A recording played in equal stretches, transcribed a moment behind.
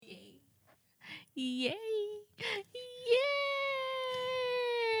Yay!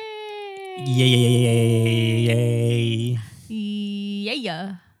 Yay! Yeah.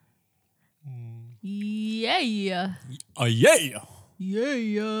 Yeah. Yeah!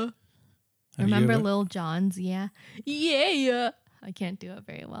 Yeah. Have Remember you ever- Lil Jon's? Yeah. Yeah. I can't do it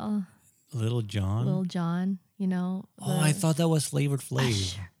very well. Little John? Lil Jon, you know. Oh, I thought that was Flavored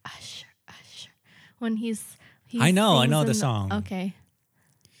Flav. Usher. When he I know sings the in song. Okay.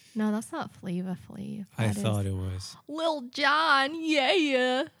 No, that's not Flava Flav. I That is thought it was. Lil Jon.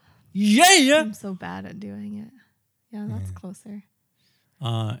 Yeah. Yeah! I'm so bad at doing it. Yeah, that's closer.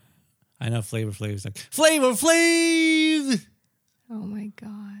 I know Flavor Flav is like, Flavor Flav! Oh my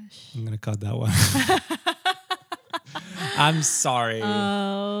gosh. I'm going to cut that one. I'm sorry.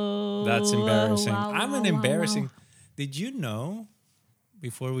 Oh. That's embarrassing. wow, I'm an wow, embarrassing. wow. Did you know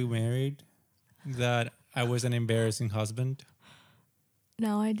before we married that I was an embarrassing husband?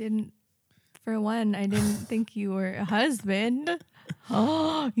 No, I didn't. For one, I didn't think you were a husband.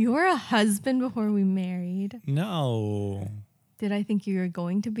 Oh, you were a husband before we married. No. Did I think you were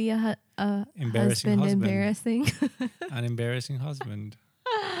going to be a Embarrassing husband? husband. Embarrassing. An embarrassing husband.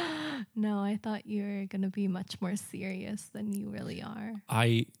 No, I thought you were going to be much more serious than you really are.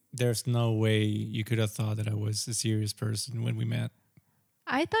 There's no way you could have thought that I was a serious person when we met.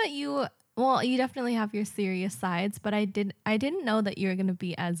 I thought you definitely have your serious sides, but I didn't know that you were going to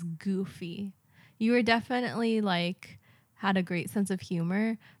be as goofy. You were definitely had a great sense of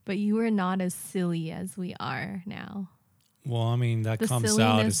humor, but you were not as silly as we are now. Well, I mean, that The comes out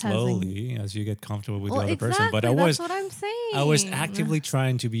silliness hasn't- slowly as you get comfortable with the other exactly, person. But that's what I'm saying. I was actively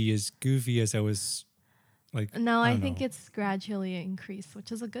trying to be as goofy as I was. No, I don't think know. it's gradually increased,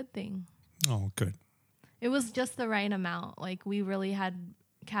 which is a good thing. Oh, good. It was just the right amount. We really had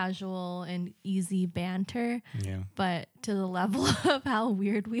casual and easy banter, Yeah. but to the level of how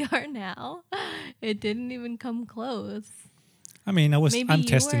weird we are now, it didn't even come close. I mean, Maybe I'm you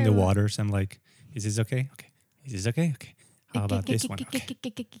testing the were- waters. I'm like, is this okay? Okay. Is this okay? Okay. How about this one? Okay.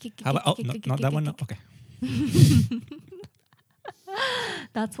 How about, not that one? No. Okay.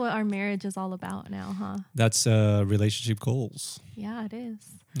 That's what our marriage is all about now, huh? That's relationship goals. Yeah, it is.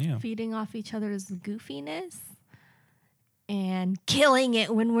 Yeah. Feeding off each other's goofiness and killing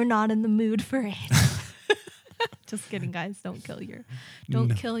it when we're not in the mood for it. Just kidding, guys. Don't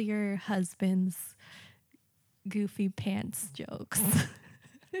kill your husband's goofy pants jokes.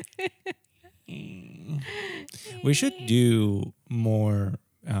 We should do more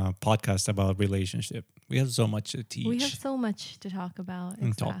podcasts about relationship. We have so much to teach We have so much to talk about.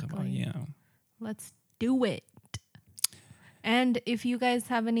 and talk about. Exactly. Yeah. Let's do it. And if you guys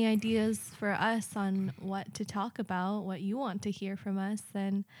have any ideas for us on what to talk about, what you want to hear from us,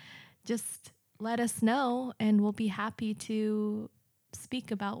 then just let us know and we'll be happy to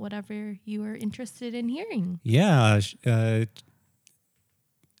speak about whatever you are interested in hearing. Yeah. I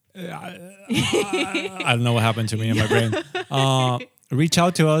don't know what happened to me in my brain. Reach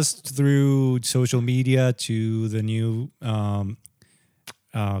out to us through social media to the new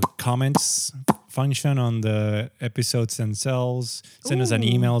comments function on the episodes themselves. Send us an Ooh.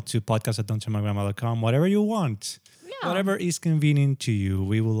 email to podcast@don'ttellmygrandma.com. Whatever you want. Yeah. Whatever is convenient to you.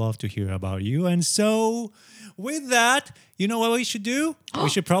 We would love to hear about you. And so with that, you know what we should do? We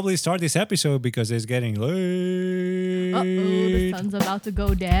should probably start this episode because it's getting late. Uh-oh, the sun's about to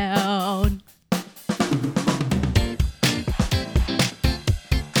go down.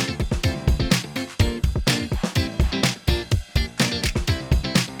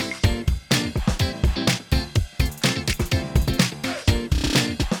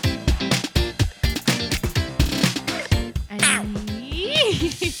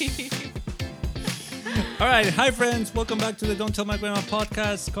 All right. Hi, friends. Welcome back to the Don't Tell My Grandma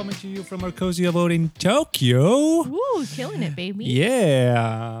podcast, coming to you from our cozy abode in Tokyo. Woo, killing it, baby.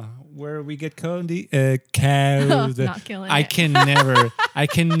 Yeah. Where we get cozy. Not killing I it. can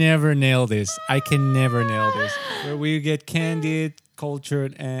never nail this. Where we get candid,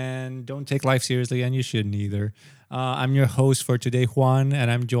 cultured, and don't take life seriously, and you shouldn't either. I'm your host for today, Juan,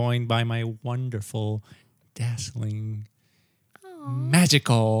 and I'm joined by my wonderful, dazzling,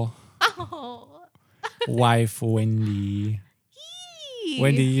 magical Oh. wife, Wendy. Yee.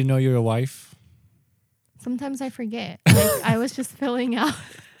 Wendy, you know you're a wife? Sometimes I forget. I was just filling out.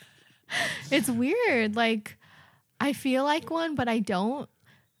 It's weird. I feel like one, but I don't.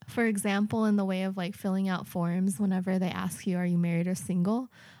 For example, in the way of filling out forms, whenever they ask you, are you married or single?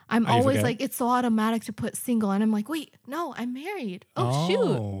 I'm Oh, you always forget? it's so automatic to put single. And I'm like, wait, no, I'm married. Oh, Oh.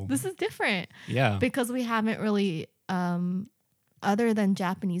 shoot. This is different. Yeah. Because we haven't really, other than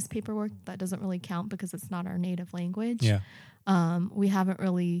Japanese paperwork, that doesn't really count because it's not our native language. Yeah. We haven't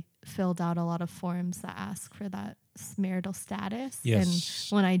really filled out a lot of forms that ask for that marital status. Yes.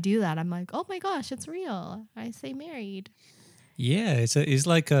 And when I do that, I'm like, oh my gosh, it's real. I say married. Yeah, it's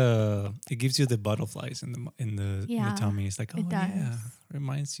like it gives you the butterflies in the Yeah, tummy. It's like, oh it does. yeah,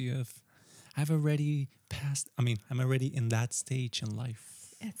 reminds you of I'm already in that stage in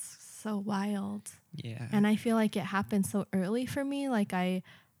life. It's so wild. Yeah. And I feel like it happened so early for me. Like I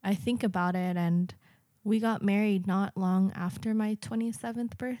think about it, and we got married not long after my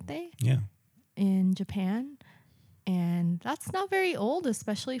 27th birthday Yeah. in Japan. And that's not very old,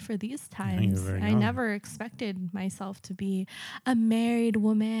 especially for these times. very I young. never expected myself to be a married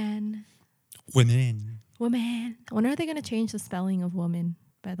woman. Women. Woman. When are they going to change the spelling of woman,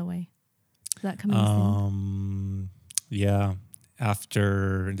 by the way? Is that coming soon? Yeah.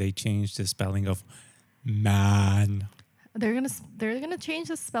 After they changed the spelling of man. They're gonna change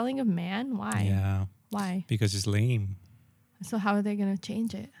the spelling of man? Why? Yeah. Why? Because it's lame. So how are they gonna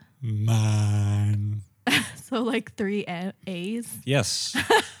change it? Man. So like 3 A's? Yes.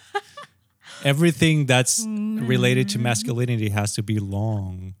 Everything that's related to masculinity has to be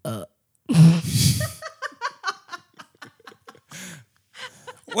long.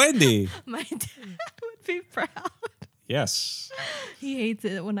 Wendy. My dad would be proud. Yes. He hates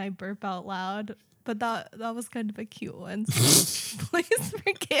it when I burp out loud. But that was kind of a cute one. So please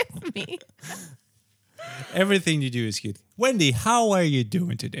forgive me. Everything you do is cute. Wendy, how are you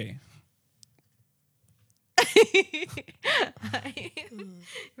doing today? I'm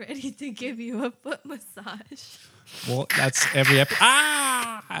ready to give you a foot massage. Well, that's every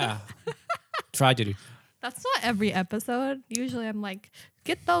episode. Tragedy. That's not every episode. Usually I'm like,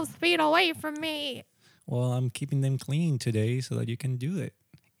 get those feet away from me. Well, I'm keeping them clean today so that you can do it.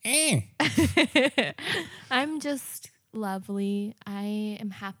 I'm just lovely. I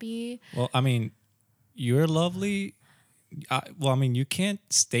am happy. Well, I mean, you're lovely. You can't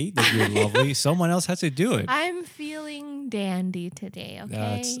state that you're lovely. Someone else has to do it. I'm feeling dandy today, okay?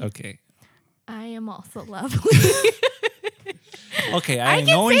 That's okay. I am also lovely. Okay, I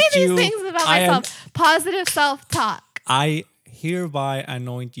can say these things about myself. Positive self-talk. I hereby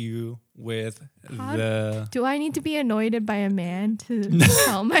anoint you with Do I need to be anointed by a man to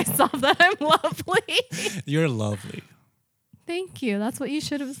tell myself that I'm lovely? You're lovely. Thank you. That's what you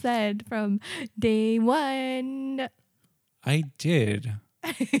should have said from day one. I did.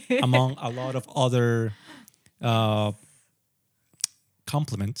 Among a lot of other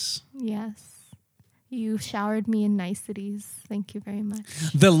compliments. Yes. You showered me in niceties. Thank you very much.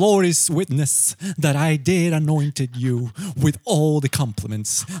 The Lord is witness that I did anointed you with all the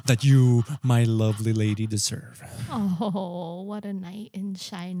compliments that you, my lovely lady, deserve. Oh, what a knight in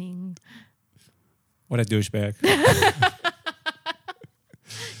shining. What a douchebag.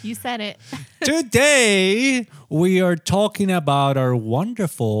 You said it. Today, we are talking about our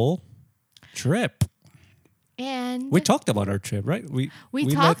wonderful trip. And We talked about our trip, right? We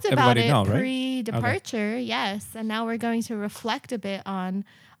talked let about everybody it know, right? pre-departure, yes. And now we're going to reflect a bit on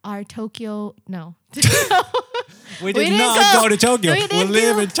our Tokyo. No. We did not go to Tokyo. We We didn't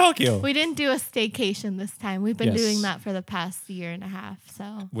live do- in Tokyo. We didn't do a staycation this time. We've been Yes. doing that for the past year and a half.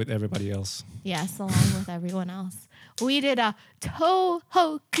 So, With everybody else. yes, along with everyone else. We did a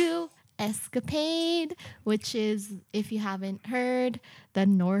Tohoku escapade, which is, if you haven't heard, the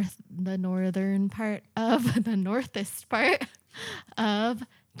northern part of the northest part of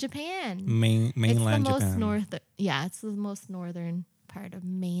Japan. Mainland it's the Japan. most it's the most northern part of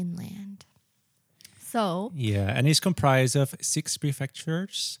mainland. So Yeah, and it's comprised of 6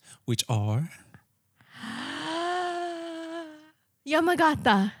 prefectures, which are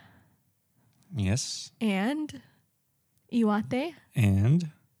Yamagata yes, and Iwate,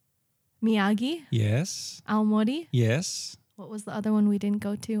 and Miyagi, yes, Aomori. yes. What was the other one we didn't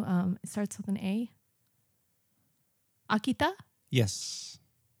go to? It starts with an A. Akita? Yes.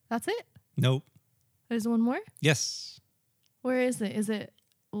 That's it? Nope. There's one more? Yes. Where is it? Is it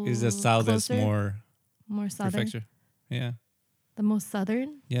Is the southest closer? more More southern? prefecture? Yeah. The most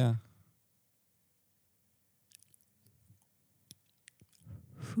southern? Yeah.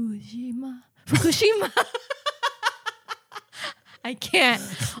 Fukushima. I can't.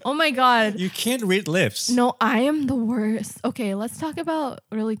 Oh my God. You can't read lips. No, I am the worst. Okay, let's talk about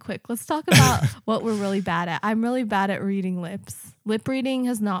really quick. Let's talk about what we're really bad at. I'm really bad at reading lips. Lip reading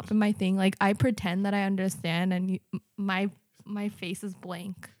has not been my thing. Like I pretend that I understand, and my face is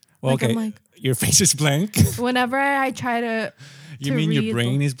blank. Well, Like, okay. I'm like, Your face is blank. whenever I try to, You mean your read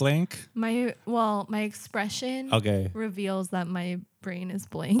brain is blank? my expression Okay. reveals that my brain is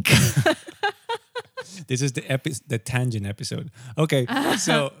blank. This is the tangent episode. Okay.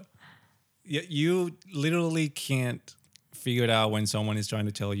 So you literally can't figured out when someone is trying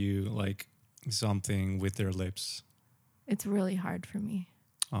to tell you like something with their lips? It's really hard for me,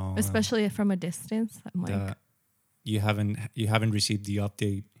 Oh, especially from a distance. I'm like, the, you haven't received the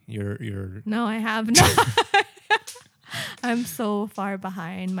update. You're no, I have not. I'm so far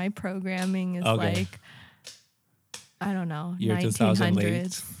behind. My programming is Okay. like, I don't know, Year 2000 late.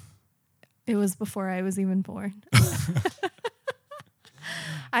 1900s. It was before I was even born.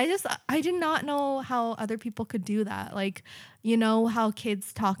 I did not know how other people could do that. Like, you know how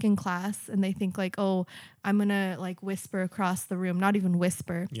kids talk in class and they think like, oh, I'm going to like whisper across the room, not even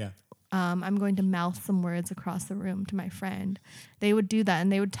whisper. yeah. I'm going to mouth some words across the room to my friend. They would do that and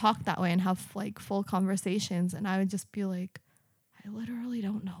they would talk that way and have like full conversations. And I would just be like, I literally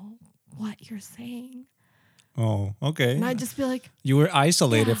don't know what you're saying. Oh, okay. And I'd just be like, You were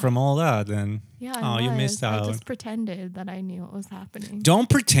isolated Yeah. from all that then. yeah, Oh, you missed I out. just pretended that I knew what was happening. Don't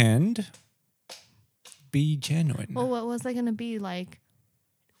pretend. Be genuine. Well, what was I going to be like?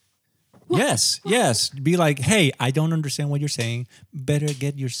 Yes. Be like, hey, I don't understand what you're saying. Better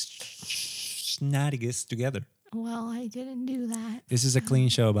get your snattigus together. Well, I didn't do that. This is a clean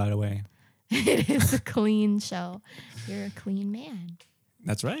show, by the way. It is a clean show. You're a clean man.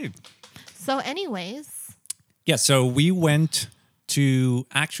 That's right. So anyways, Yeah, so we went to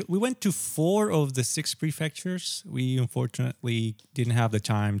 4 of the 6 prefectures. We unfortunately didn't have the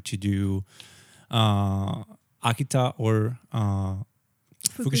time to do Akita or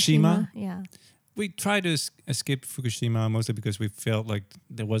Fukushima. Yeah. We tried to skip Fukushima mostly because we felt like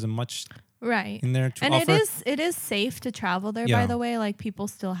there wasn't much Right. in there to And offer. it is safe to travel there, Yeah. by the way. Like people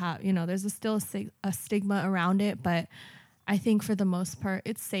still have, there's still a stigma around it, but I think for the most part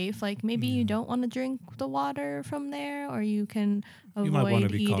it's safe. Like maybe you don't want to drink the water from there, or you can You might wanna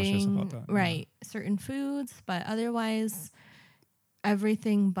avoid be cautious eating about that, yeah. right certain foods, but otherwise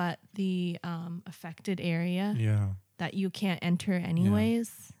everything but the affected area Yeah. that you can't enter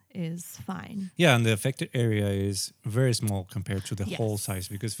anyways is fine. Yeah, and the affected area is very small compared to the Yes. whole size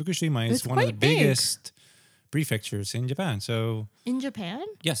because Fukushima is It's one of the quite big. biggest prefectures in Japan. So, In Japan?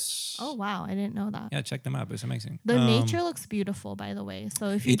 yes. Oh wow, I didn't know that. Yeah, check them out. It's amazing. The nature looks beautiful, by the way. So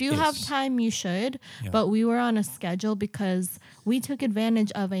if you It do have is. time, you should. Yeah. But we were on a schedule because we took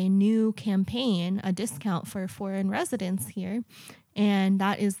advantage of a new campaign, a discount for foreign residents here. And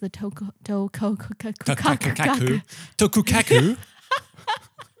that is the Tokukaku. Tokukaku.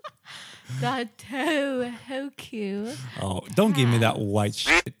 the Tohoku. Oh, don't give me that white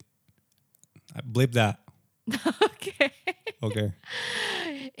shit. I blip that. Okay. Okay.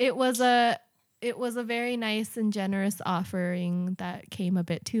 It was a very nice and generous offering that came a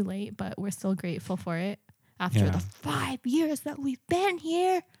bit too late, but we're still grateful for it. After Yeah. the 5 years that we've been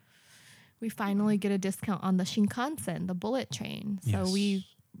here, we finally get a discount on the Shinkansen, the bullet train. So Yes. we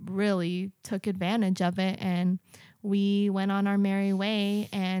really took advantage of it, and we went on our merry way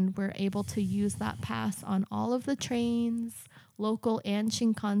and were able to use that pass on all of the trains, local and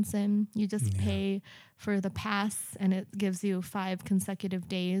Shinkansen. You just pay for the pass, and it gives you 5 consecutive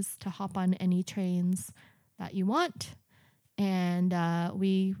days to hop on any trains that you want. And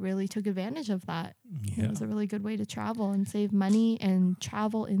we really took advantage of that. Yeah. It was a really good way to travel and save money and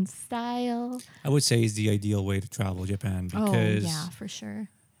travel in style. I would say it's the ideal way to travel Japan because Oh, yeah, for sure.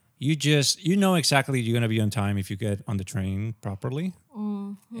 you know exactly you're going to be on time if you get on the train properly.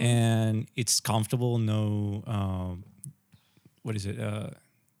 Mm-hmm. And it's comfortable. No, what is it?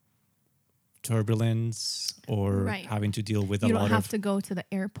 Turbulence or Right. having to deal with a You don't lot have of to go to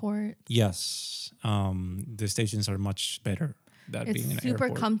the airport. yes. The stations are much better. That It's being an super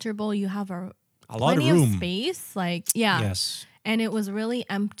airport. comfortable. You have A lot of plenty room. space. Like, yeah. Yes. And it was really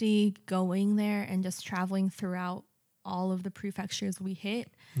empty going there and just traveling throughout all of the prefectures we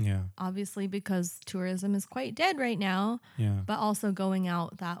hit. Yeah. Obviously, because tourism is quite dead right now, Yeah. but also going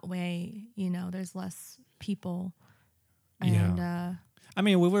out that way, there's less people. Yeah. And I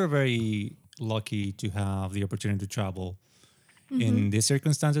mean, we were very lucky to have the opportunity to travel in these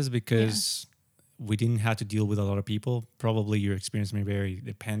circumstances because we didn't have to deal with a lot of people. Probably your experience may vary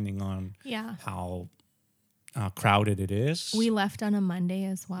depending on yeah, how crowded it is. we left on a Monday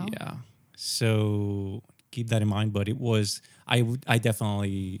as well. Yeah. So keep that in mind. But I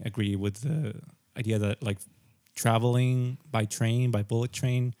definitely agree with the idea that like traveling by train, by bullet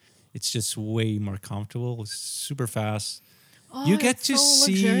train, it's just way more comfortable. It's super fast. Oh, You get it's to so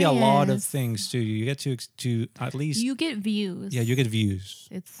see a lot of luxurious. things too. You get to at least You get views. you get views,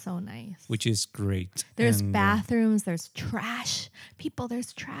 It's so nice. which is great. There's And, bathrooms, there's trash.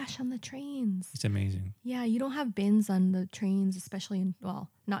 There's trash on the trains. it's amazing. Yeah, you don't have bins on the trains, especially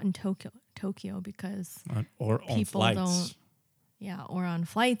not in Tokyo because Or on people flights. don't, or on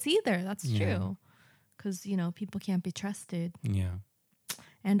flights either. That's Yeah. true. because, people can't be trusted. Yeah.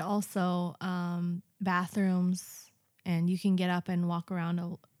 And also bathrooms, and you can get up and walk around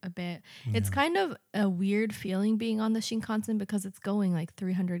a bit. It's Yeah. kind of a weird feeling being on the Shinkansen because it's going like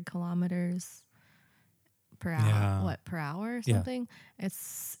 300 kilometers per hour, Yeah. per hour or Yeah. something.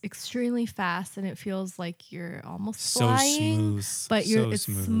 It's extremely fast, and it feels like you're almost So flying, smooth. but so it's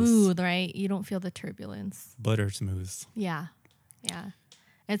smooth, right? You don't feel the turbulence. Butter smooth. Yeah.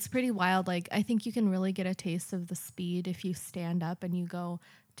 It's pretty wild. Like, I think you can really get a taste of the speed if you stand up and you go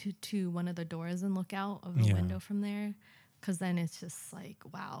to one of the doors and look out of the Yeah. window from there. Because then it's just like,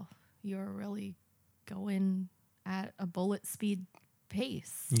 wow, you're really going at a bullet speed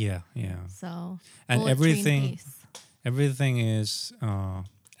pace. Yeah. Yeah. So, And bullet train everything is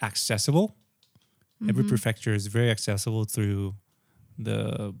accessible. Every prefecture is very accessible through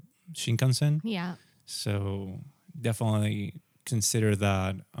the Shinkansen. Yeah. So definitely consider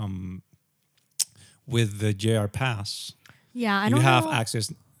that with the JR Pass, Yeah. I you don't have know.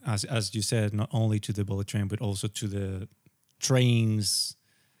 access, as you said, not only to the bullet train, but also to the train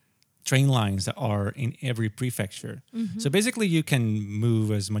lines that are in every prefecture. So basically you can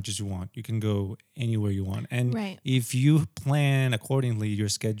move as much as you want. You can go anywhere you want. And Right. if you plan accordingly your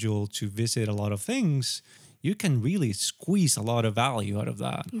schedule to visit a lot of things, you can really squeeze a lot of value out of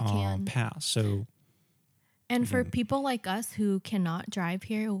that You can. pass. So And for people like us who cannot drive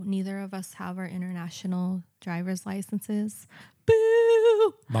here, neither of us have our international driver's licenses.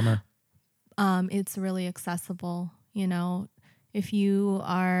 Boo! bummer. It's really accessible. If you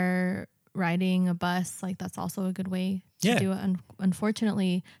are riding a bus, like that's also a good way to Yeah. do it.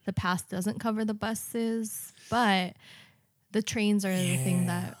 Unfortunately, the pass doesn't cover the buses, but the trains are the thing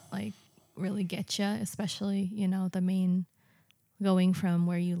that like really get you, especially, the main going from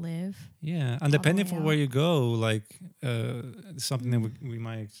where you live. Yeah, and depending way on where out. you go, like something that we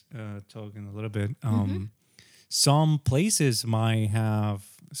might talk in a little bit. Some places might have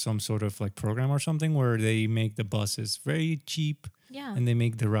some sort of like program or something where they make the buses very cheap Yeah. and they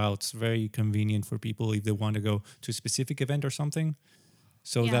make the routes very convenient for people if they want to go to a specific event or something,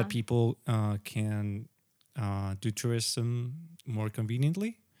 so Yeah. that people can do tourism more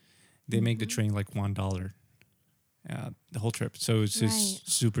conveniently. They make the train like $1. The whole trip, so it's Right. just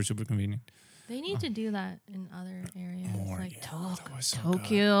super convenient. They need to do that in other areas. More, like yeah, that was so good.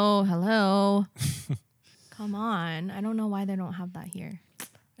 Tokyo. Hello. Come on. I don't know why they don't have that here.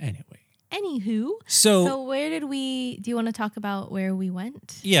 Anyway, Anywho. so So do you want to talk about where we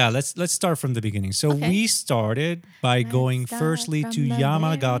went? yeah, let's start from the beginning. So Okay. we started by going Start firstly from to the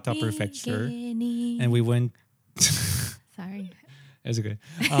Yamagata very Prefecture, beginning. and we went. Sorry. It's okay.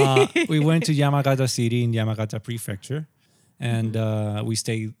 We went to Yamagata City in Yamagata Prefecture, and we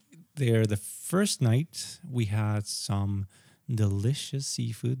stayed there the first night. We had some delicious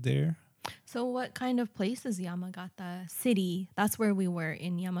seafood there. So what kind of place is Yamagata City? That's where we were,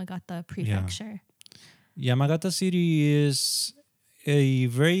 in Yamagata Prefecture. Yamagata City is a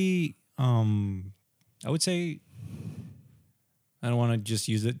very, I would say, I don't want to just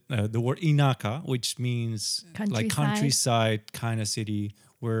use it, the word inaka, which means like countryside kind of city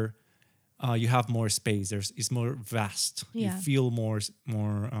where you have more space. It's more vast. Yeah. You feel more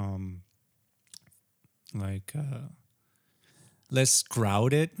like less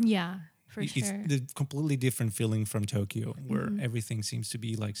crowded. Yeah, for It's sure. the completely different feeling from Tokyo, where everything seems to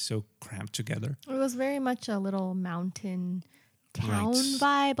be like so cramped together. It was very much a little mountain town Right.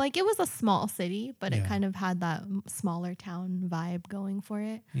 vibe. Like, it was a small city, but it Yeah. kind of had that smaller town vibe going for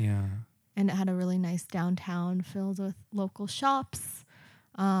it. Yeah. And it had a really nice downtown filled with local shops,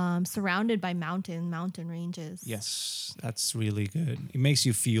 surrounded by mountain ranges. Yes, that's really good. It makes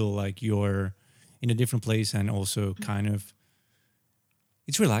you feel like you're in a different place, and also kind of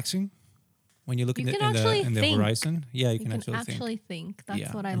it's relaxing when you look You in can actually the think. horizon. Yeah, you You can actually think. think. That's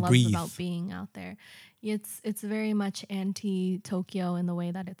Yeah, what I and love breathe. about being out there. It's very much anti-Tokyo in the way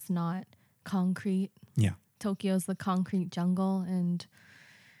that it's not concrete. Yeah. Tokyo's the concrete jungle, and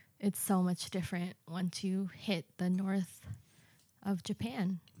it's so much different once you hit the north of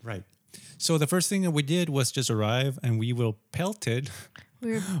Japan. Right. So the first thing that we did was just arrive, and we were pelted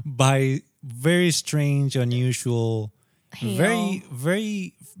We were by very strange, unusual, hail.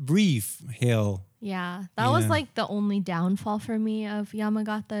 very brief hail. Yeah, that was Yeah. like the only downfall for me of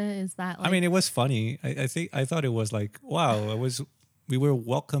Yamagata is that, like, I mean, it was funny. I thought it was like, wow, we were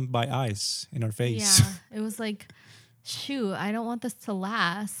welcomed by ice in our face. yeah, it was like, shoot, I don't want this to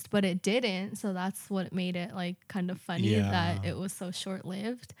last, but it didn't. So that's what made it like kind of funny that Yeah. it was so short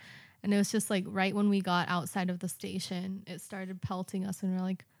lived. And it was just like right when we got outside of the station, it started pelting us, and we're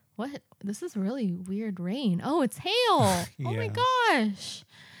like, what? This is really weird rain. Oh, it's hail. Oh my Yeah. gosh.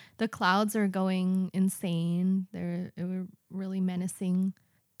 The clouds are going insane. They were really menacing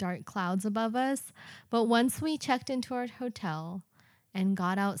dark clouds above us. But once we checked into our hotel and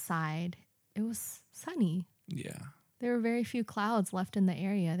got outside, it was sunny. Yeah. There were very few clouds left in the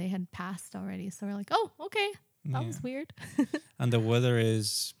area. They had passed already. So we're like, oh, okay. That Yeah. was weird. And the weather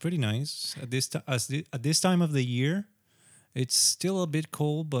is pretty nice at this time of the year. It's still a bit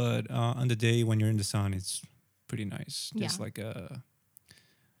cold, but on the day when you're in the sun, it's pretty nice. Just Yeah. like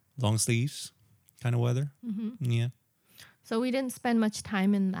long sleeves kind of weather. Yeah. So we didn't spend much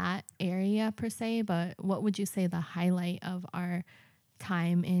time in that area per se, but what would you say the highlight of our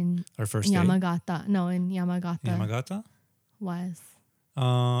time in Our first day. Yamagata? No, in Yamagata Yamagata. was.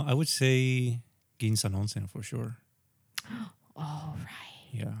 I would say Ginsan Onsen for sure. Oh,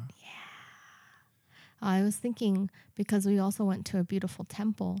 right. Yeah. I was thinking because we also went to a beautiful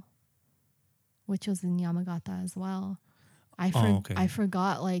temple, which was in Yamagata as well. Okay. I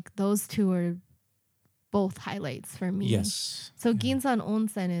forgot, like, those two were both highlights for me. Yes. So Ginsan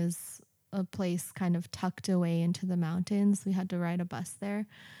Onsen is a place kind of tucked away into the mountains. We had to ride a bus there.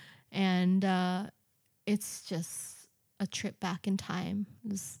 And it's just a trip back in time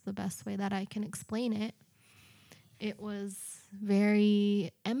is the best way that I can explain it. It was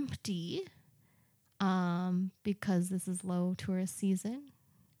very empty because this is low tourist season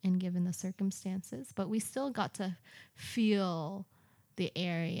and given the circumstances. But we still got to feel the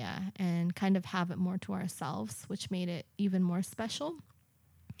area and kind of have it more to ourselves, which made it even more special.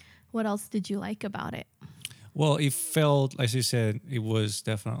 What else did you like about it? Well, it felt, as you said, it was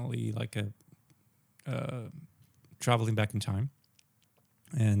definitely like a traveling back in time,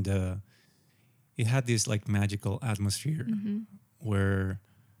 and it had this like magical atmosphere where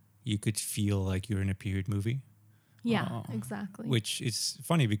you could feel like you're in a period movie. Yeah, exactly. Which is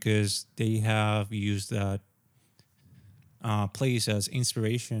funny because they have used that place as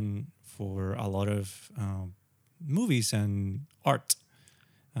inspiration for a lot of movies and art.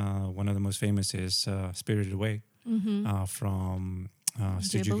 One of the most famous is Spirited Away from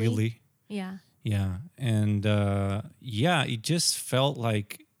Studio Ghibli? Ghibli. Yeah. Yeah. And it just felt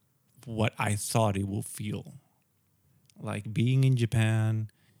like what I thought it would feel. Like being in Japan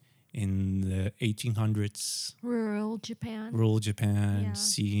in the 1800s, Rural Japan. rural Japan, Yeah.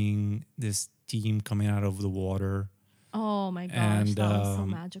 seeing this team coming out of the water, Oh my gosh, And, that was so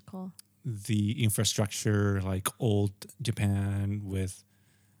magical. the infrastructure, like old Japan with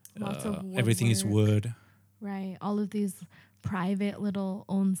Lots of everything is woodwork. wood. Right. All of these private little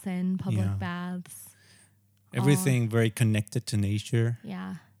onsen, public Yeah. baths. Everything very connected to nature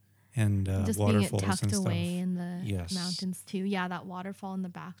Yeah. and Just being it waterfalls tucked and stuff. away in the Yes. mountains too. Yeah, that waterfall in the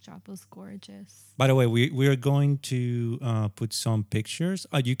backdrop was gorgeous. By the way, we are going to put some pictures.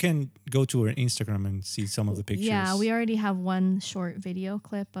 You can go to our Instagram and see some of the pictures. Yeah, we already have one short video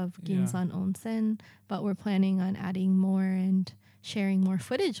clip of Yeah. Ginsan Onsen, but we're planning on adding more and sharing more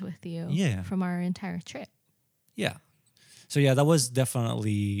footage with you Yeah. from our entire trip. Yeah. So yeah, that was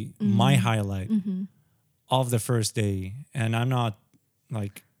definitely my highlight of the first day. And I'm not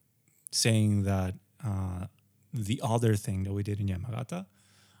like saying that the other thing that we did in Yamagata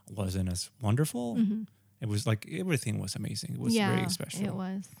wasn't as wonderful. It was like everything was amazing. It was very special. It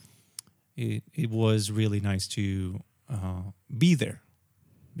was. It was really nice to be there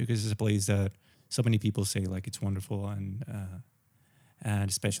because it's a place that so many people say like it's wonderful and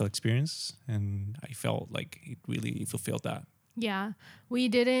a special experience, and I felt like it really fulfilled that. Yeah, we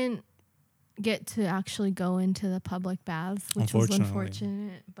didn't get to actually go into the public baths, which was Unfortunately.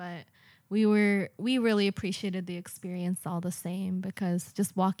 unfortunate, but we really appreciated the experience all the same because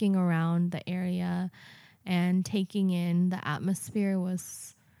just walking around the area and taking in the atmosphere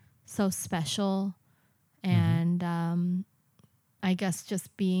was so special. And I guess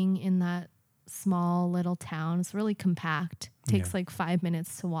just being in that small little town, it's really compact. Takes Yeah. like 5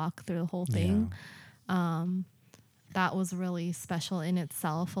 minutes to walk through the whole thing. That was really special in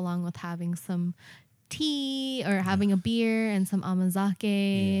itself, along with having some tea or having a beer and some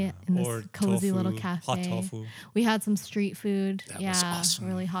amazake in this Or cozy tofu, little cafe. hot tofu. We had some street food. That was awesome.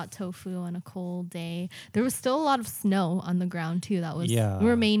 Really hot tofu on a cold day. There was still a lot of snow on the ground too. That was Yeah.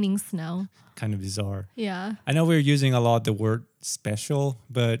 remaining snow. Kind of bizarre. Yeah. I know we're using a lot the word special,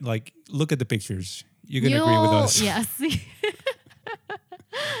 but like look at the pictures. You're gonna agree with us. Yes.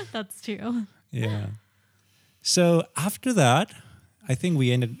 That's true. Yeah. So after that, I think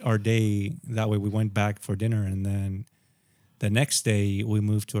we ended our day that way. We went back for dinner, and then the next day we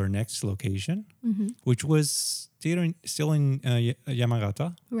moved to our next location, which was still in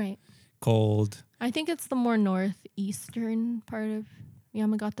Yamagata, Right. called I think it's the more northeastern part of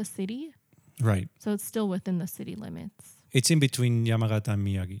Yamagata City. right. So it's still within the city limits. It's in between Yamagata and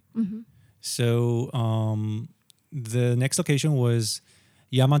Miyagi. Mm-hmm. So the next location was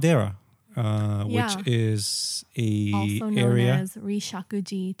Yamadera, Yeah. which is a Also known area. as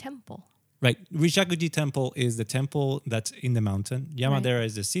Rishakuji Temple. Right. Rishakuji Temple is the temple that's in the mountain. Yamadera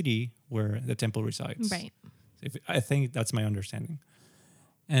is the city where the temple resides. Right. I think that's my understanding.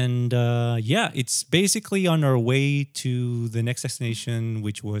 And it's basically on our way to the next destination,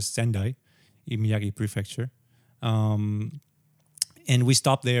 which was Sendai in Miyagi Prefecture. And we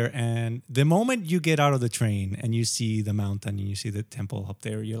stopped there. And the moment you get out of the train and you see the mountain and you see the temple up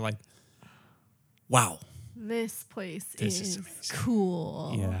there, you're like, wow. This place This is is amazing.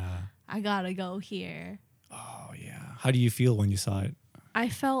 cool. Yeah. I gotta go here. Oh, yeah. How do you feel when you saw it? I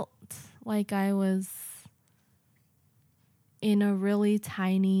felt like I was in a really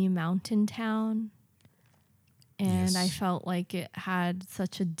tiny mountain town. And I Yes. felt like it had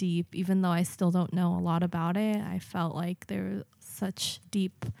such a deep, even though I still don't know a lot about it, I felt like there were such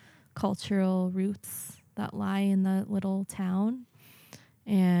deep cultural roots that lie in the little town.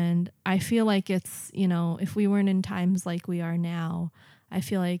 And I feel like it's, if we weren't in times like we are now, I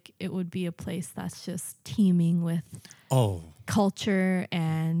feel like it would be a place that's just teeming with Oh, culture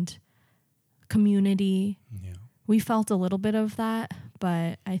and community. yeah. We felt a little bit of that,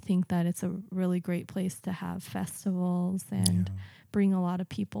 but I think that it's a really great place to have festivals and Yeah. bring a lot of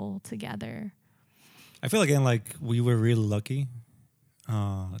people together. I feel again like we were really lucky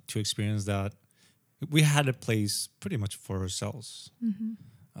to experience that. We had a place pretty much for ourselves,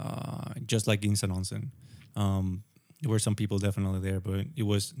 just like in San Onsen. There were some people definitely there, but it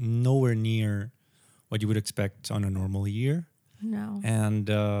was nowhere near what you would expect on a normal year. No. And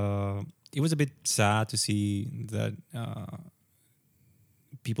it was a bit sad to see that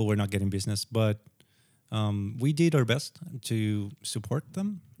people were not getting business, but we did our best to support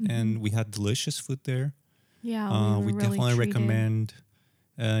them, and we had delicious food there. Yeah, We we were really definitely treated. recommend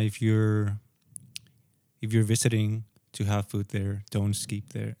if you're visiting to have food there. Don't skip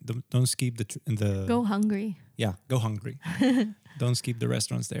there. Don't skip the Go hungry. Yeah, go hungry. Don't skip the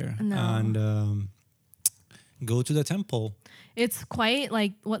restaurants there. No. And go to the temple. It's quite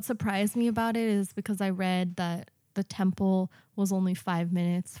like what surprised me about it is because I read that the temple was only 5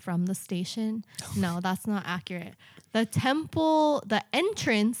 minutes from the station. No, that's not accurate. The temple, the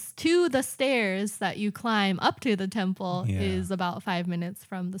entrance to the stairs that you climb up to the temple Yeah. is about 5 minutes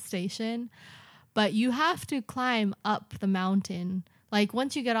from the station. But you have to climb up the mountain. Like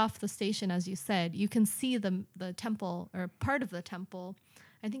once you get off the station, as you said, you can see the temple or part of the temple.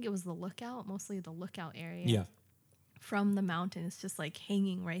 I think it was the lookout, mostly the lookout area. Yeah. From the mountain. It's just like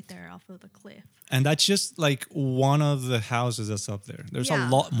hanging right there off of the cliff. And that's just like one of the houses that's up there. There's Yeah.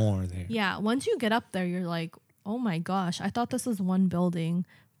 a lot more there. Yeah, once you get up there, you're like, oh my gosh, I thought this was one building,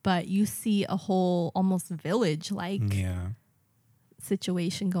 but you see a whole almost village-like Yeah.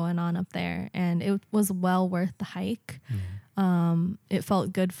 situation going on up there. And it was well worth the hike. It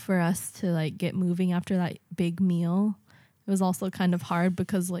felt good for us to like get moving after that big meal. It was also kind of hard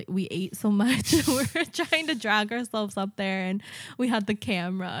because like we ate so much. We're trying to drag ourselves up there and we had the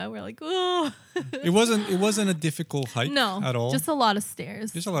camera. We're like, oh. It wasn't a difficult hike No, at all. just a lot of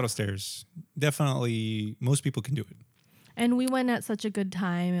stairs. Just a lot of stairs. Definitely most people can do it. And we went at such a good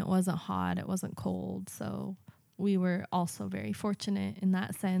time. It wasn't hot. It wasn't cold. So we were also very fortunate in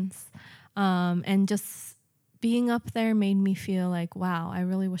that sense. And just being up there made me feel like, wow, I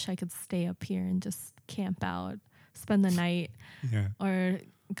really wish I could stay up here and just camp out, spend the night, Yeah. or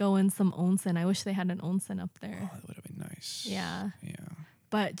go in some onsen. I wish they had an onsen up there. Oh, that would have been nice. Yeah. Yeah.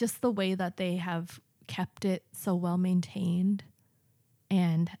 But just the way that they have kept it so well maintained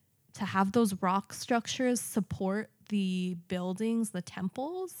and to have those rock structures support the buildings, the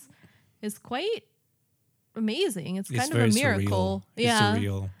temples, is quite amazing. It's kind of a miracle. Surreal. Yeah. It's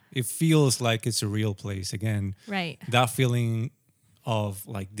surreal. It feels like it's a real place again. Right. That feeling of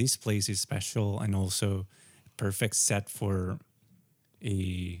like this place is special and also perfect set for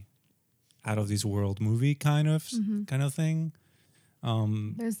a out of this world movie kind of thing.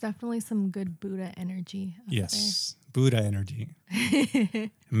 There's definitely some good Buddha energy up Yes, Buddha energy.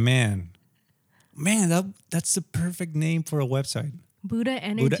 Man, that's the perfect name for a website. there. Buddha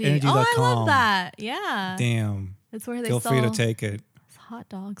energy. Oh, I BuddhaEnergy.com. love that. Yeah. Damn. It's where they Feel sell free to take it. hot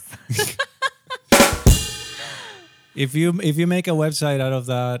dogs. If you make a website out of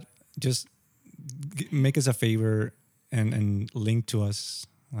that, just make us a favor and link to us.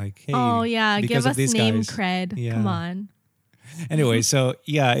 Like, hey, Oh yeah, because give of us these name guys. cred. Yeah. Come on. Anyway, so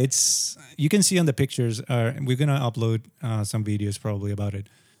yeah, it's you can see on the pictures. We're gonna upload some videos probably about it,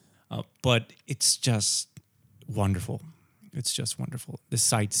 but it's just wonderful. It's just wonderful. The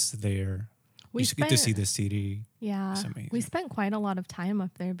sights there. We You get to spent- see the city. Yeah. It's amazing. We spent quite a lot of time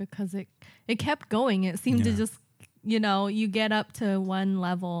up there because it kept going. It seemed to Yeah. just, you get up to one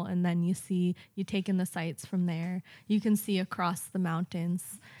level and then you take in the sights from there. You can see across the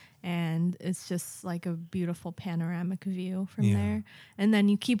mountains and it's just like a beautiful panoramic view from Yeah. there. And then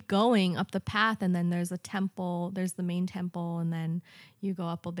you keep going up the path and then there's a temple, there's the main temple, and then you go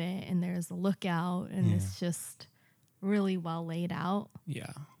up a bit and there's a lookout and Yeah. it's just really well laid out.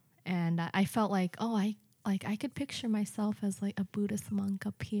 Yeah. And I felt like, I could picture myself as like a Buddhist monk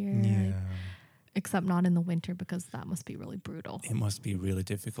up here, Yeah. except not in the winter because that must be really brutal. It must be really It's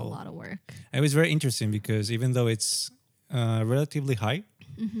a difficult. lot of work. It was very interesting because even though it's relatively high,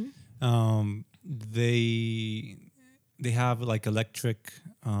 they have like electric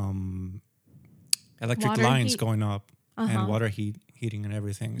Water lines heat. going up and Uh-huh. water heating and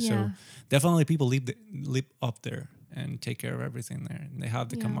everything. So Yeah. definitely people live up there and take care of everything there. And they have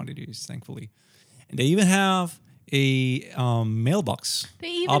the Yeah. commodities, thankfully. And they even have a mailbox. They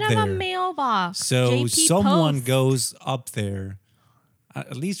even up have a there. mailbox. So JP someone Post goes up there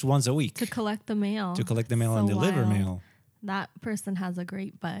at least once a week to collect the mail. to collect the mail So and deliver wild. mail. That person has a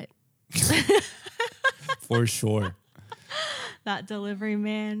great butt. For sure. That delivery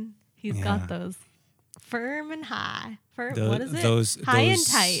man, he's Yeah. got those firm and high. The- What is it? those- high and those,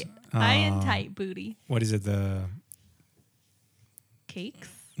 tight. High and tight booty. What is it? The Cakes.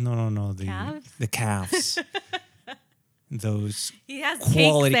 no. Calves? The calves. Those He has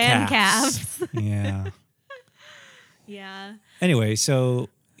quality cakes and calves. calves. Yeah. Yeah. Anyway, so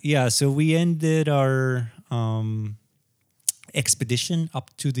we ended our expedition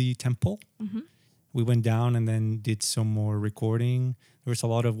up to the temple. Mm-hmm. We went down and then did some more recording. There was a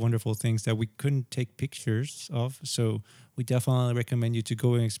lot of wonderful things that we couldn't take pictures of, so we definitely recommend you to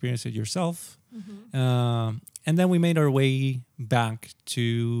go and experience it yourself. Mm-hmm. And then we made our way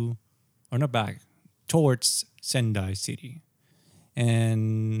towards Sendai City.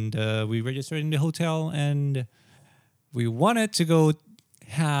 And we registered in the hotel and we wanted to go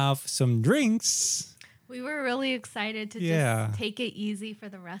have some drinks. We were really excited to Yeah. just take it easy for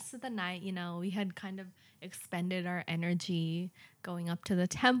the rest of the night. We had kind of expended our energy going up to the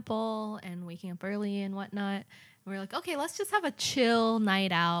temple and waking up early and whatnot. We were like, okay, let's just have a chill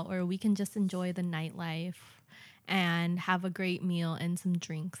night out where we can just enjoy the nightlife and have a great meal and some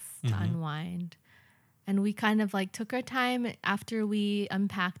drinks to unwind. And we kind of like took our time after we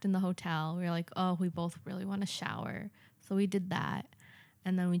unpacked in the hotel. We were like, oh, we both really want to shower. So we did that.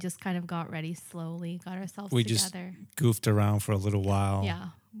 And then we just kind of got ready slowly, got ourselves We just together. goofed around for a little while. Yeah,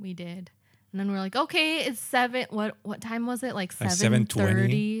 we did. And then we're like, okay, it's 7. What time was it? Like Like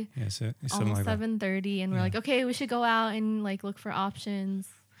 7:30. Yeah, something Almost like that. 7:30. And we're Yeah. like, okay, we should go out and like look for options.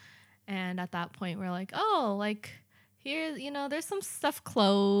 And at that point, we're like, oh, like here, there's some stuff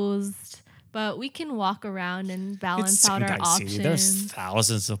closed, but we can walk around and balance out our Sendai options. City. There's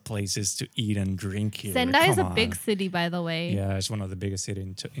thousands of places to eat and drink here. Sendai is a Come big on. city, by the way. Yeah, it's one of the biggest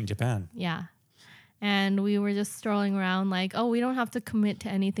cities in Japan. Yeah. And we were just strolling around like, oh, we don't have to commit to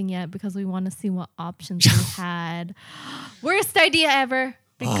anything yet because we want to see what options we had. Worst idea ever.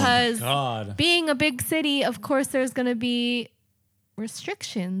 Because God. being a big city, of course, there's going to be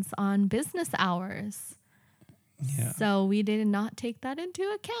restrictions on business hours. Yeah. So we did not take that into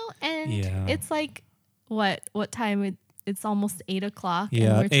account. And Yeah. it's like, what time? It's almost 8 o'clock. Yeah,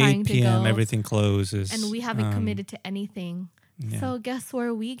 and we're at trying 8 to p.m. go. everything closes. And we haven't committed to anything. yeah. So guess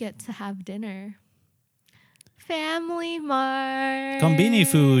where we get to have dinner? Family Mart. Konbini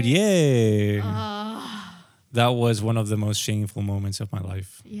food, yay! Oh, That was one of the most shameful moments of my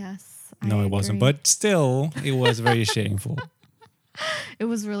life. yes. No, I it wasn't, agree. but still, it was very shameful. It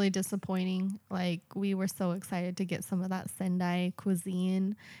was really disappointing. Like, we were so excited to get some of that Sendai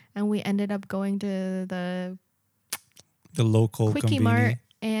cuisine, and we ended up going to the The local Quickie konbini. Mart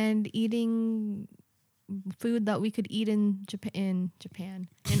and eating food that we could eat in Japan,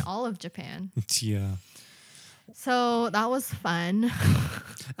 in all of Japan. Yeah. So that was fun.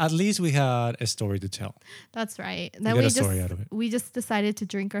 At least we had a story to tell. That's right. We Then got a story out of it. we just decided to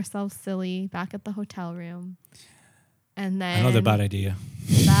drink ourselves silly back at the hotel room. And then Another bad idea.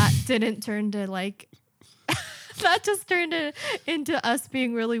 that didn't turn to like that just turned it into us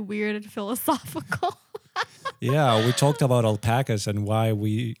being really weird and philosophical Yeah, we talked about alpacas and why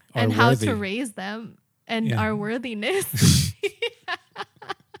we are and how worthy. to raise them and Yeah. our worthiness.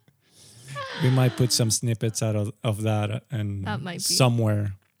 We might put some snippets out of that and That might be.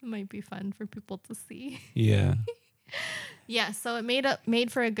 somewhere. It might be fun for people to see. Yeah. Yeah, so it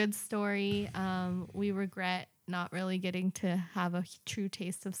made for a good story. We regret not really getting to have a true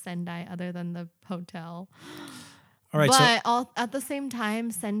taste of Sendai other than the hotel. All right. But at the same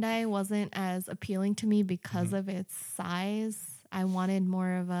time, Sendai wasn't as appealing to me because Mm-hmm. of its size. I wanted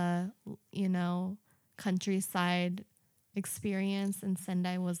more of a, countryside experience, and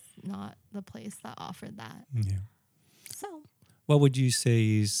Sendai was not the place that offered that. Yeah. So What would you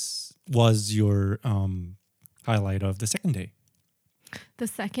say was your highlight of the second day? the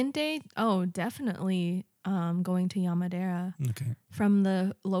second day, definitely going to Yamadera. Okay. From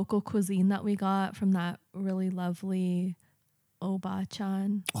the local cuisine that we got from that really lovely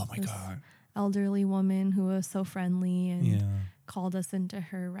Oba-chan. Oh my this God. elderly woman who was so friendly and Yeah. called us into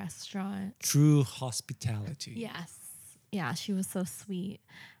her restaurant. True hospitality. Yes. Yeah, she was so sweet.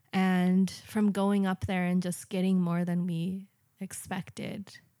 And from going up there and just getting more than we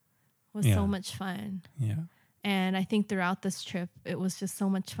expected was Yeah. so much fun. Yeah. And I think throughout this trip, it was just so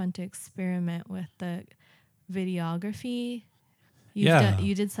much fun to experiment with the videography.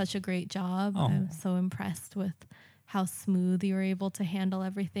 You did such a great job. Oh. I'm so impressed with how smooth you were able to handle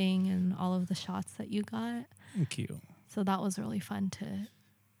everything and all of the shots that you got. Thank you. So that was really fun to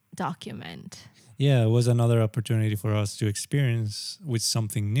document. Yeah, it was another opportunity for us to experience with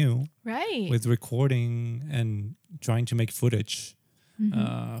something new, Right. with recording and trying to make footage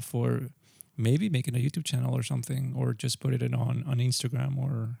for maybe making a YouTube channel or something, or just put it on Instagram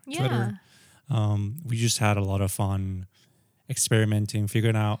or Twitter. We just had a lot of fun experimenting,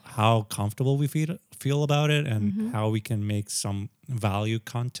 figuring out how comfortable we feel about it and how we can make some value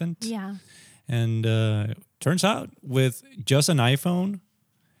content. Yeah. And turns out with just an iPhone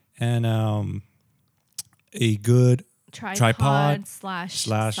and a good Tripod slash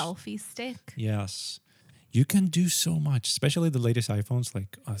selfie stick. Yes. You can do so much, especially the latest iPhones.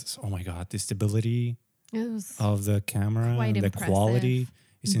 Like, oh my God, the stability It was of the camera, quite and the impressive. quality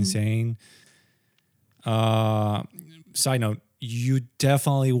is insane. Side note, you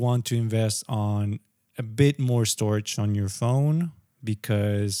definitely want to invest on a bit more storage on your phone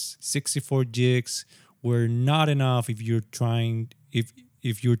because 64 gigs were not enough if you're trying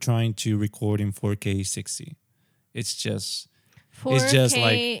to record in 4K 60. It's just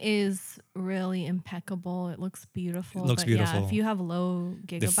 4K is really impeccable. It looks beautiful. It looks but beautiful. Yeah, if you have low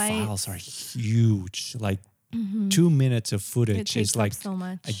the gigabytes, files are huge. Like 2 minutes of it footage takes is like up so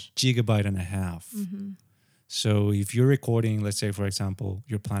much. a gigabyte and a half. So if you're recording, let's say for example,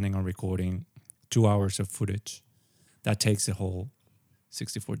 you're planning on recording 2 hours of footage, that takes the whole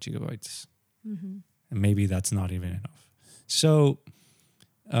 64 gigabytes. And maybe that's not even enough. So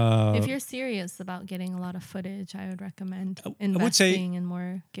if you're serious about getting a lot of footage, I would recommend investing in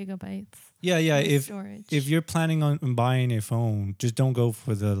more gigabytes. Yeah. of storage. If you're planning on buying a phone, just don't go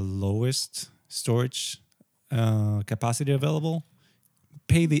for the lowest storage capacity available.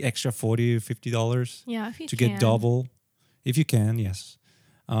 Pay the extra $40 or $50 Yeah, if you to can. get double, if you can, yes,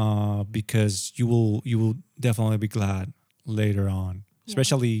 because you will definitely be glad later on,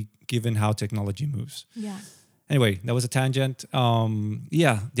 especially given how technology moves. Yeah. Anyway, that was a tangent.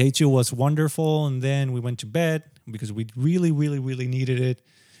 Day 2 was wonderful, and then we went to bed because we really, really, really needed it.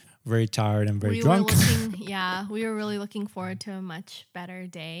 Very tired and very drunk. We were really looking forward to a much better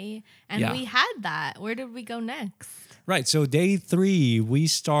day, and Yeah. we had that. Where did we go next? Right. So day 3, we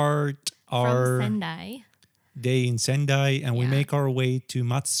start our From Sendai. day in Sendai, and we Yeah. make our way to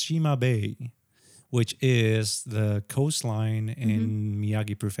Matsushima Bay, which is the coastline in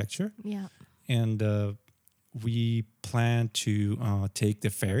Miyagi Prefecture. Yeah. And we plan to take the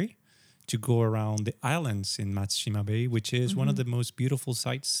ferry to go around the islands in Matsushima Bay, which is one of the most beautiful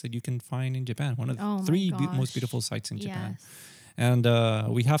sites that you can find in Japan. One of the Oh my three gosh. most beautiful sites in Japan. Yes. And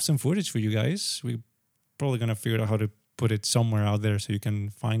we have some footage for you guys. We're probably going to figure out how to put it somewhere out there so you can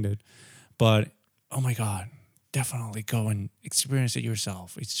find it. But, oh my God, definitely go and experience it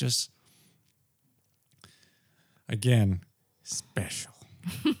yourself. It's just, again, special.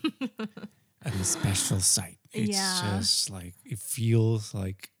 And a special site. It's just like, it feels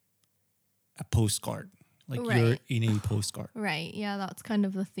like a postcard. Like you're in a postcard. Right. Yeah, that's kind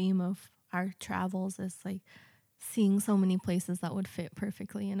of the theme of our travels is like seeing so many places that would fit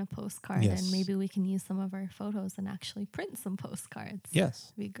perfectly in a postcard. Yes. And maybe we can use some of our photos and actually print some postcards. Yes.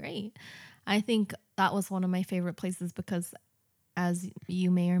 It'd be great. I think that was one of my favorite places because as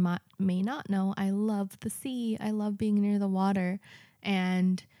you may or may not know, I love the sea. I love being near the water.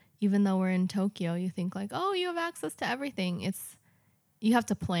 And even though we're in Tokyo, you think like, oh, you have access to everything. You have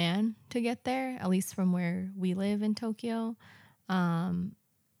to plan to get there, at least from where we live in Tokyo. And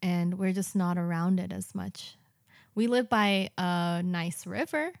we're just not around it as much. We live by a nice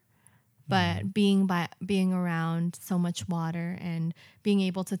river, but being around so much water and being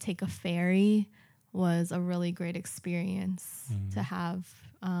able to take a ferry was a really great experience to have,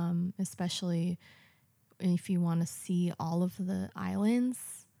 especially if you want to see all of the islands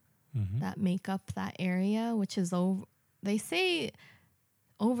that make up that area, which is over, they say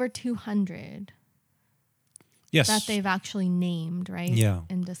over 200 Yes. that they've actually named, right? Yeah.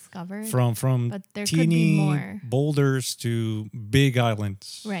 And discovered. From But there could be teeny more. boulders to big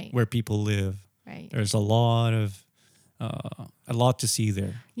islands Right. where people live. Right. There's a lot to see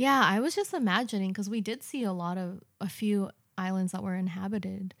there. Yeah, I was just imagining, because we did see a few islands that were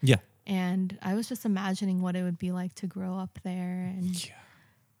inhabited. Yeah. And I was just imagining what it would be like to grow up there and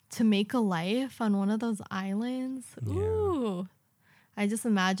to make a life on one of those islands. Yeah. Ooh. I just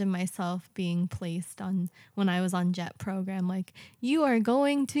imagine myself being placed on, when I was on JET program, like, you are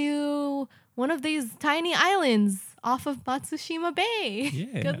going to one of these tiny islands off of Matsushima Bay.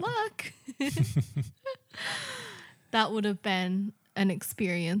 Yeah. Good luck. That would have been an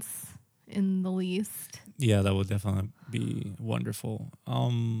experience in the least. Yeah, that would definitely be wonderful.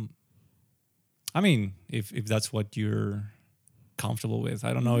 I mean, if that's what you're comfortable with,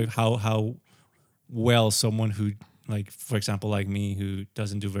 I don't know if how well someone who, like, for example, like me, who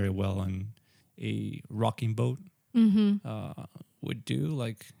doesn't do very well on a rocking boat would do.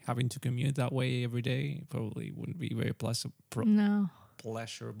 Like, having to commute that way every day probably wouldn't be very No,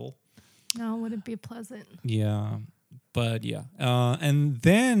 pleasurable. no, it wouldn't be pleasant. Yeah. But yeah. And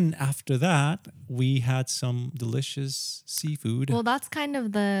then after that, we had some delicious seafood. Well, that's kind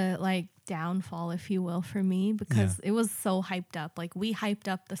of the like downfall, if you will, for me, because it was so hyped up. Like, we hyped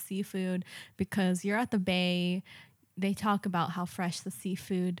up the seafood because you're at the bay. They talk about how fresh the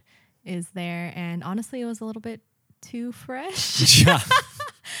seafood is there. And honestly, it was a little bit too fresh. Yeah.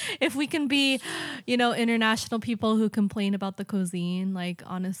 If we can be, international people who complain about the cuisine, like,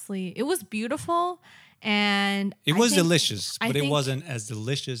 honestly, it was beautiful. And It was delicious, I but it think- wasn't as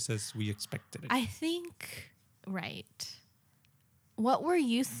delicious as we expected it. I think, right. What we're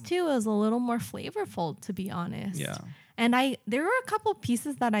used to is a little more flavorful, to be honest. Yeah. And there were a couple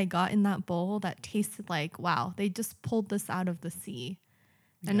pieces that I got in that bowl that tasted like, wow, they just pulled this out of the sea.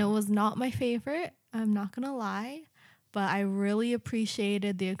 And it was not my favorite, I'm not going to lie, but I really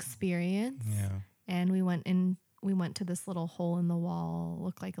appreciated the experience. Yeah. And we went to this little hole in the wall,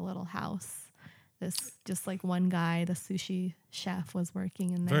 looked like a little house. This just like one guy, the sushi chef, was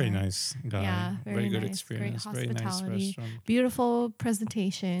working in there. Very nice guy. Yeah, very good nice. experience. Great Very nice hospitality. restaurant. Beautiful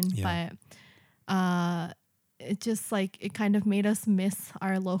presentation, Yeah. but it just like it kind of made us miss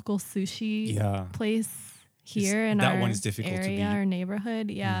our local sushi Yeah. place here in that our one is difficult to area, beat. our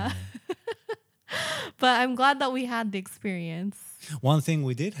neighborhood. Yeah. But I'm glad that we had the experience. One thing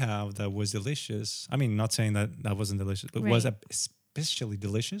we did have that was delicious. I mean, not saying that wasn't delicious, but was Right. especially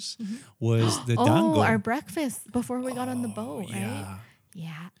delicious was the dango. Oh, our breakfast before we got on the boat, right? Yeah.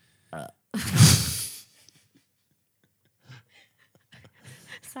 Yeah.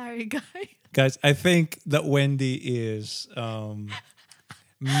 Sorry, guys. Guys, I think that Wendy is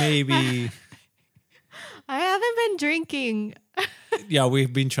maybe I haven't been drinking. yeah,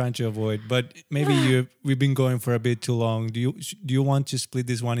 we've been trying to avoid, but maybe we've been going for a bit too long. Do you want to split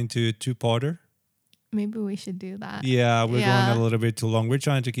this one into a two-parter? Maybe we should do that. Yeah, we're Yeah. going a little bit too long. We're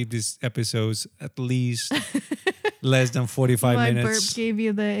trying to keep these episodes at least less than 45 My minutes. burp gave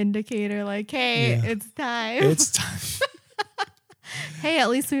you the indicator, like, hey, Yeah. it's time. It's time. Hey, at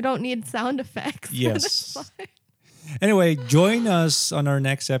least we don't need sound effects. Yes. Anyway, join us on our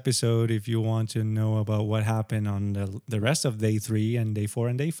next episode if you want to know about what happened on the rest of day 3 and day 4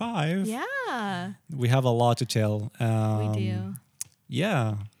 and day 5. Yeah, We have a lot to tell. we do.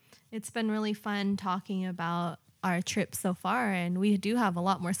 Yeah. It's been really fun talking about our trip so far, and we do have a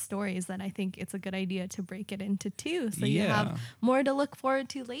lot more stories that I think it's a good idea to break it into two, so you Yeah. have more to look forward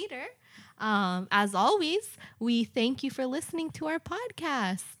to later. As always, we thank you for listening to our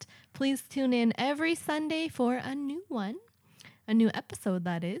podcast. Please tune in every Sunday for a new one, a new episode,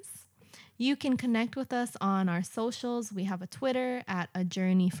 that is. You can connect with us on our socials. We have a Twitter at A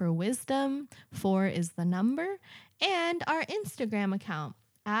Journey for Wisdom, 4 is the number, and our Instagram account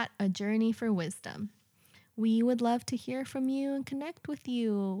at A Journey for Wisdom. We would love to hear from you and connect with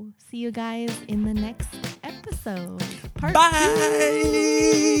you. See you guys in the next episode. Part 2. Bye.